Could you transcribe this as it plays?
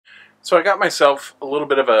So I got myself a little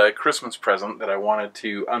bit of a Christmas present that I wanted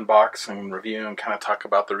to unbox and review and kind of talk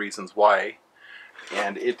about the reasons why.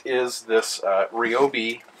 And it is this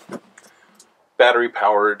Ryobi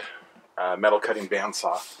battery-powered metal cutting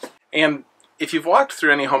bandsaw. And if you've walked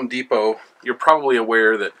through any Home Depot, you're probably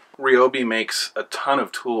aware that Ryobi makes a ton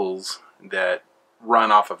of tools that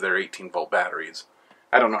run off of their 18-volt batteries.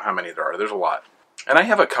 I don't know how many there are. There's a lot. And I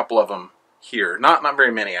have a couple of them here. Not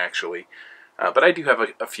very many, actually. But I do have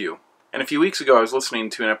a few. And a few weeks ago, I was listening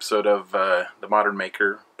to an episode of the Modern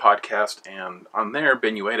Maker podcast, and on there,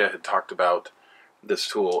 Ben Ueda had talked about this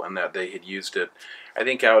tool and that they had used it, I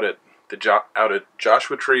think, out at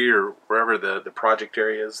Joshua Tree or wherever the project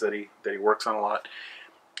area is that he works on a lot.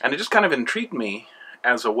 And it just kind of intrigued me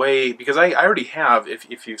as a way, because I already have,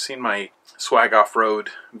 if you've seen my Swag Off-Road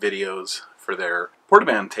videos for their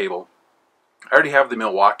Portaband table, I already have the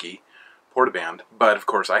Milwaukee Portaband, but of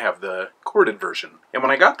course I have the corded version. And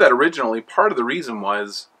when I got that originally, part of the reason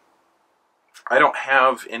was I don't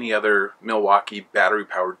have any other Milwaukee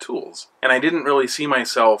battery-powered tools. And I didn't really see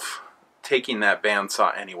myself taking that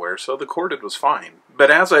bandsaw anywhere, so the corded was fine. But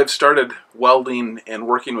as I've started welding and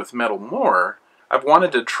working with metal more, I've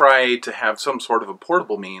wanted to try to have some sort of a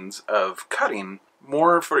portable means of cutting,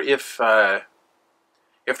 more for if there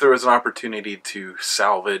was an opportunity to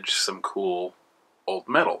salvage some cool old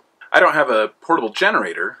metal. I don't have a portable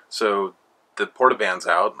generator, so the Portaband's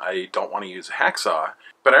out. I don't want to use a hacksaw,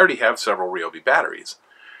 but I already have several Ryobi batteries.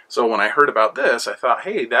 So when I heard about this, I thought,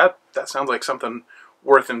 hey, that sounds like something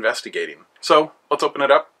worth investigating. So let's open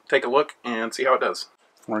it up, take a look, and see how it does.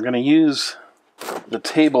 We're going to use the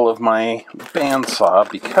table of my bandsaw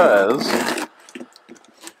because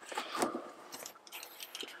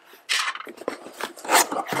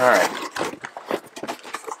alright.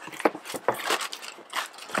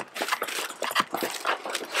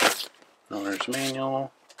 Owner's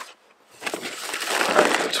manual.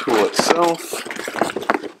 Alright, the tool itself.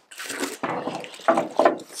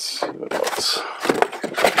 Let's see what else.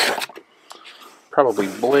 Probably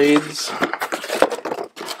blades.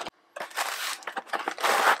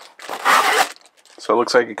 So it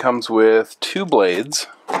looks like it comes with 2 blades.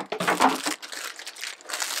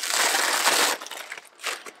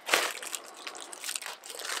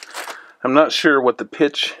 I'm not sure what the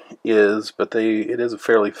pitch is, but it is a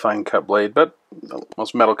fairly fine cut blade, but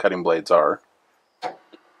most metal cutting blades are.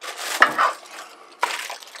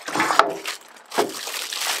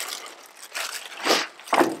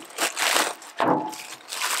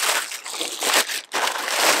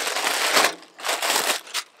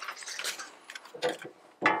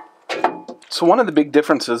 So one of the big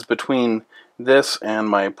differences between this and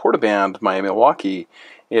my Portaband, my Milwaukee,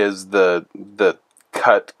 is the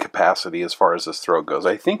cut capacity as far as this throat goes.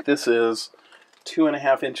 I think this is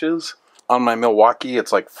 2.5 inches. On my Milwaukee,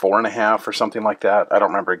 it's like 4.5 or something like that. I don't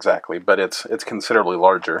remember exactly, but it's considerably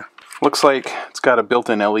larger. Looks like it's got a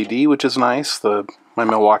built-in LED, which is nice. My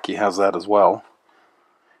Milwaukee has that as well.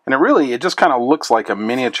 And it just kind of looks like a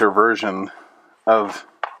miniature version of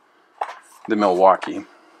the Milwaukee.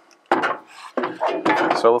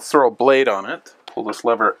 So let's throw a blade on it. Pull this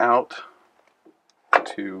lever out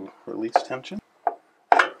to release tension.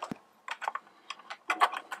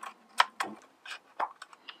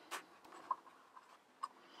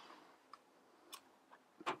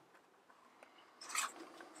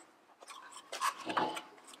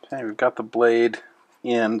 Okay, we've got the blade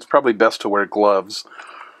in. It's probably best to wear gloves.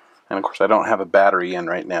 And of course I don't have a battery in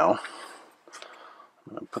right now.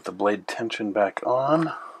 I'm going to put the blade tension back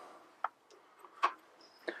on.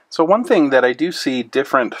 So one thing that I do see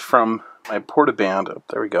different from my Portaband, oh,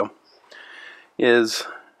 there we go, is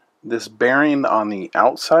this bearing on the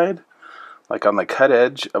outside, like on the cut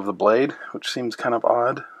edge of the blade, which seems kind of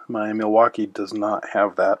odd. My Milwaukee does not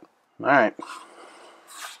have that. Alright.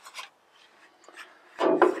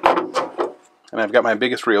 And I've got my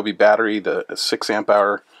biggest Ryobi battery, the 6 amp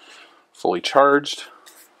hour, fully charged.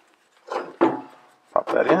 Pop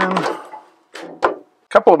that in.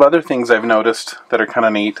 A couple of other things I've noticed that are kind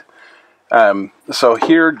of neat. So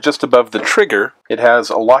here, just above the trigger, it has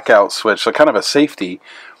a lockout switch, so kind of a safety.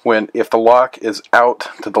 If the lock is out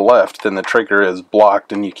to the left, then the trigger is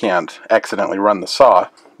blocked and you can't accidentally run the saw.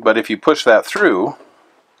 But if you push that through,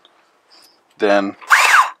 then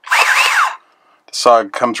the saw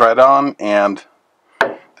comes right on, and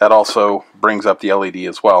that also brings up the LED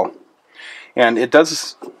as well. And it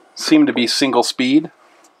does seem to be single speed,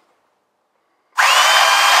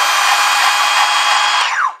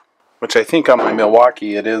 which I think on my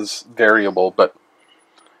Milwaukee it is variable, but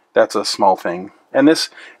that's a small thing. And this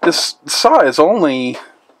saw is only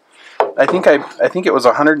I think it was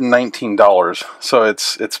 $119, so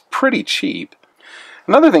it's pretty cheap.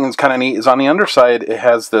 Another thing that's kind of neat is on the underside it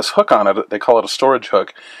has this hook on it. They call it a storage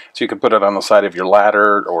hook, so you can put it on the side of your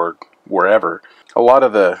ladder or wherever. A lot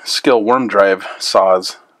of the Skill worm drive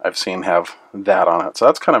saws I've seen have that on it, so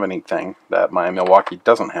that's kind of a neat thing that my Milwaukee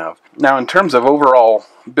doesn't have. Now, in terms of overall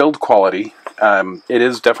build quality, it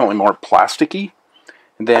is definitely more plasticky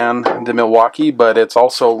than the Milwaukee, but it's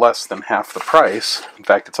also less than half the price. In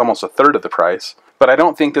fact, it's almost a third of the price. But I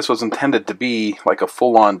don't think this was intended to be like a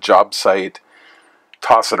full-on job site,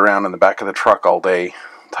 toss it around in the back of the truck all day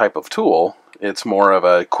type of tool. It's more of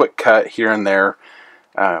a quick cut here and there.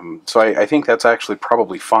 So I think that's actually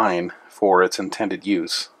probably fine for its intended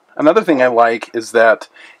use. Another thing I like is that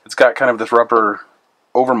it's got kind of this rubber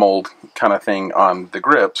overmold kind of thing on the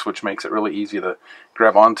grips, which makes it really easy to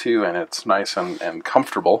grab onto, and it's nice and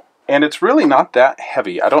comfortable. And it's really not that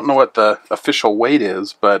heavy. I don't know what the official weight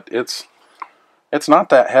is, but it's not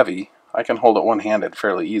that heavy. I can hold it one-handed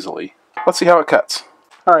fairly easily. Let's see how it cuts.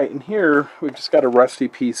 Alright, and here we've just got a rusty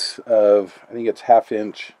piece of, I think it's 1/2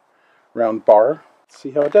 inch round bar. Let's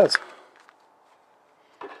see how it does.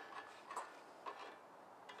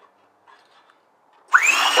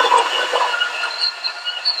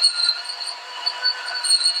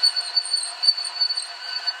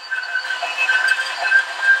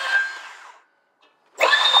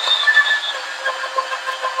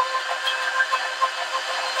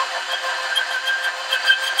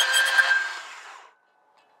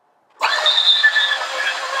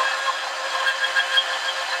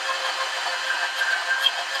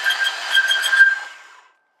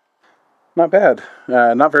 Not bad.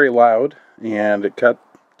 Not very loud, and it cut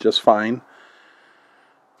just fine.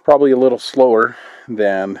 Probably a little slower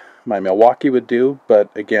than my Milwaukee would do, but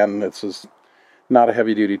again, this is not a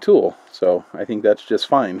heavy-duty tool, so I think that's just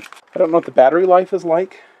fine. I don't know what the battery life is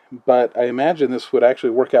like, but I imagine this would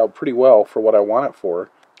actually work out pretty well for what I want it for,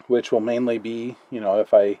 which will mainly be, you know,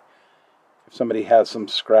 if somebody has some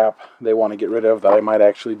scrap they want to get rid of that I might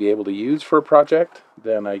actually be able to use for a project,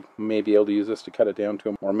 then I may be able to use this to cut it down to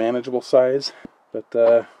a more manageable size.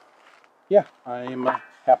 But yeah, I'm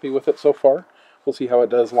happy with it so far. We'll see how it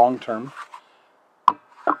does long term.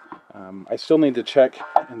 I still need to check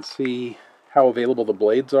and see how available the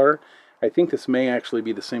blades are. I think this may actually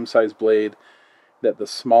be the same size blade that the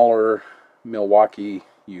smaller Milwaukee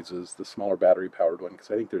uses, the smaller battery powered one,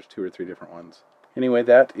 because I think there's 2 or 3 different ones. Anyway,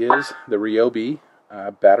 that is the Ryobi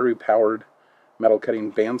battery-powered metal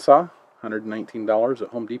cutting bandsaw, $119 at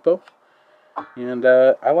Home Depot, and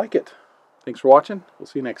I like it. Thanks for watching. We'll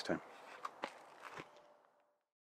see you next time.